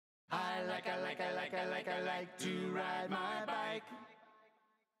like to ride my bike.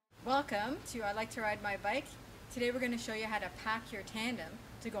 Welcome to I Like to Ride My Bike. Today we're going to show you how to pack your tandem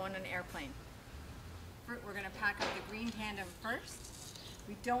to go on an airplane. We're going to pack up the green tandem first.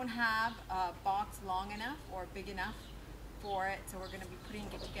 We don't have a box long enough or big enough for it, so we're going to be putting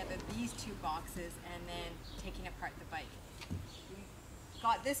together these two boxes and then taking apart the bike. We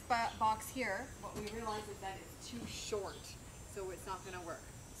got this box here. What we realized is that it's too short, so it's not going to work.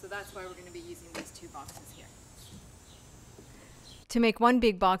 So that's why we're going to be using these two boxes here. To make one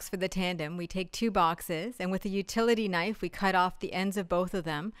big box for the tandem, we take two boxes, and with a utility knife we cut off the ends of both of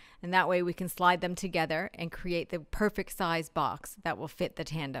them, and that way we can slide them together and create the perfect size box that will fit the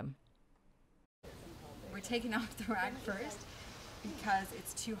tandem. We're taking off the rack first because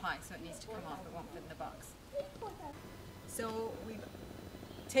it's too high, so it needs to come off. It won't fit in the box. So we've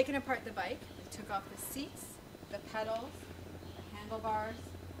taken apart the bike. We took off the seats, the pedals, the handlebars,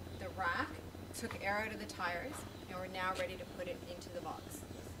 the rack, took air out of the tires, and we're now ready to put it into the box.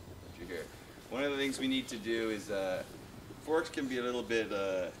 One of the things we need to do is forks can be a little bit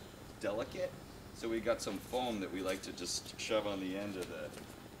delicate, so we got some foam that we like to just shove on the end of the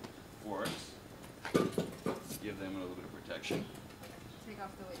forks, give them a little bit of protection. Take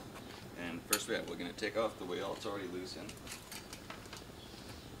off the wheel. And first we're going to take off the wheel. It's already loosened.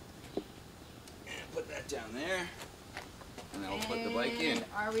 And put that down there, and then we'll put the bike in.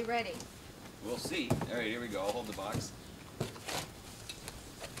 Are we ready? We'll see. All right, here we go. I'll hold the box.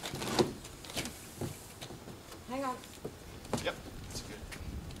 Hang on. Yep, that's good.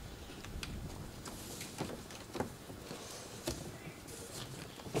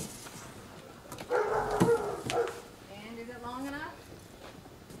 And is it long enough?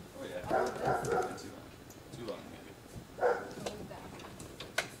 Oh yeah. Not too long. Too long maybe.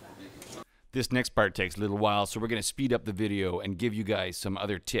 This next part takes a little while, so we're going to speed up the video and give you guys some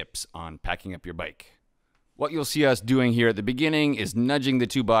other tips on packing up your bike. What you'll see us doing here at the beginning is nudging the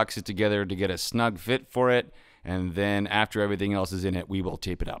two boxes together to get a snug fit for it, and then after everything else is in it, we will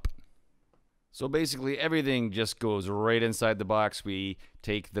tape it up. So basically everything just goes right inside the box. We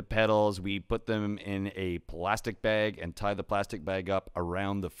take the pedals, we put them in a plastic bag and tie the plastic bag up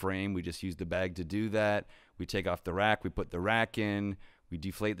around the frame. We just use the bag to do that. We take off the rack, we put the rack in, we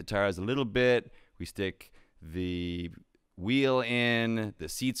deflate the tires a little bit, we stick the wheel in, the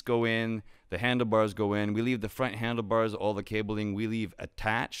seats go in, the handlebars go in. We leave the front handlebars, all the cabling, we leave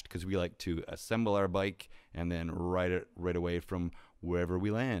attached because we like to assemble our bike and then ride it right away from wherever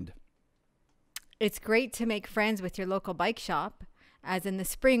we land. It's great to make friends with your local bike shop, as in the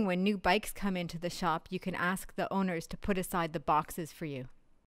spring when new bikes come into the shop, you can ask the owners to put aside the boxes for you.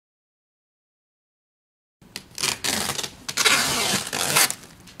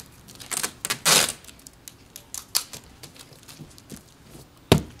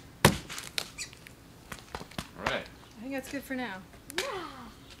 I think that's good for now. Yeah.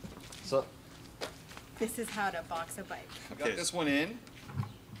 So this is how to box a bike. Got this one in.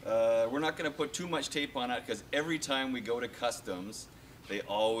 We're not going to put too much tape on it because every time we go to customs, they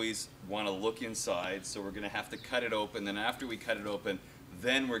always want to look inside. So we're going to have to cut it open. Then after we cut it open,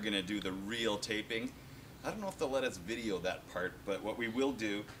 then we're going to do the real taping. I don't know if they'll let us video that part, but what we will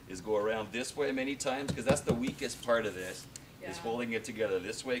do is go around this way many times because that's the weakest part of this. Is holding it together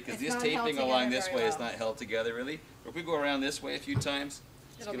this way, because this taping along this way is not held together really. But if we go around this way a few times,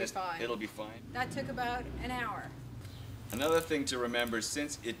 it'll be fine. That took about an hour. Another thing to remember,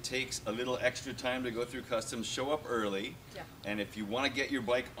 since it takes a little extra time to go through customs, show up early. Yeah. And if you want to get your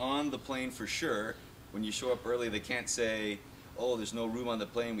bike on the plane for sure, when you show up early, they can't say, oh, there's no room on the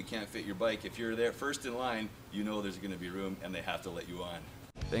plane, we can't fit your bike. If you're there first in line, you know there's going to be room and they have to let you on.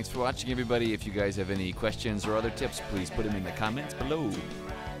 Thanks for watching, everybody. If you guys have any questions or other tips, please put them in the comments below.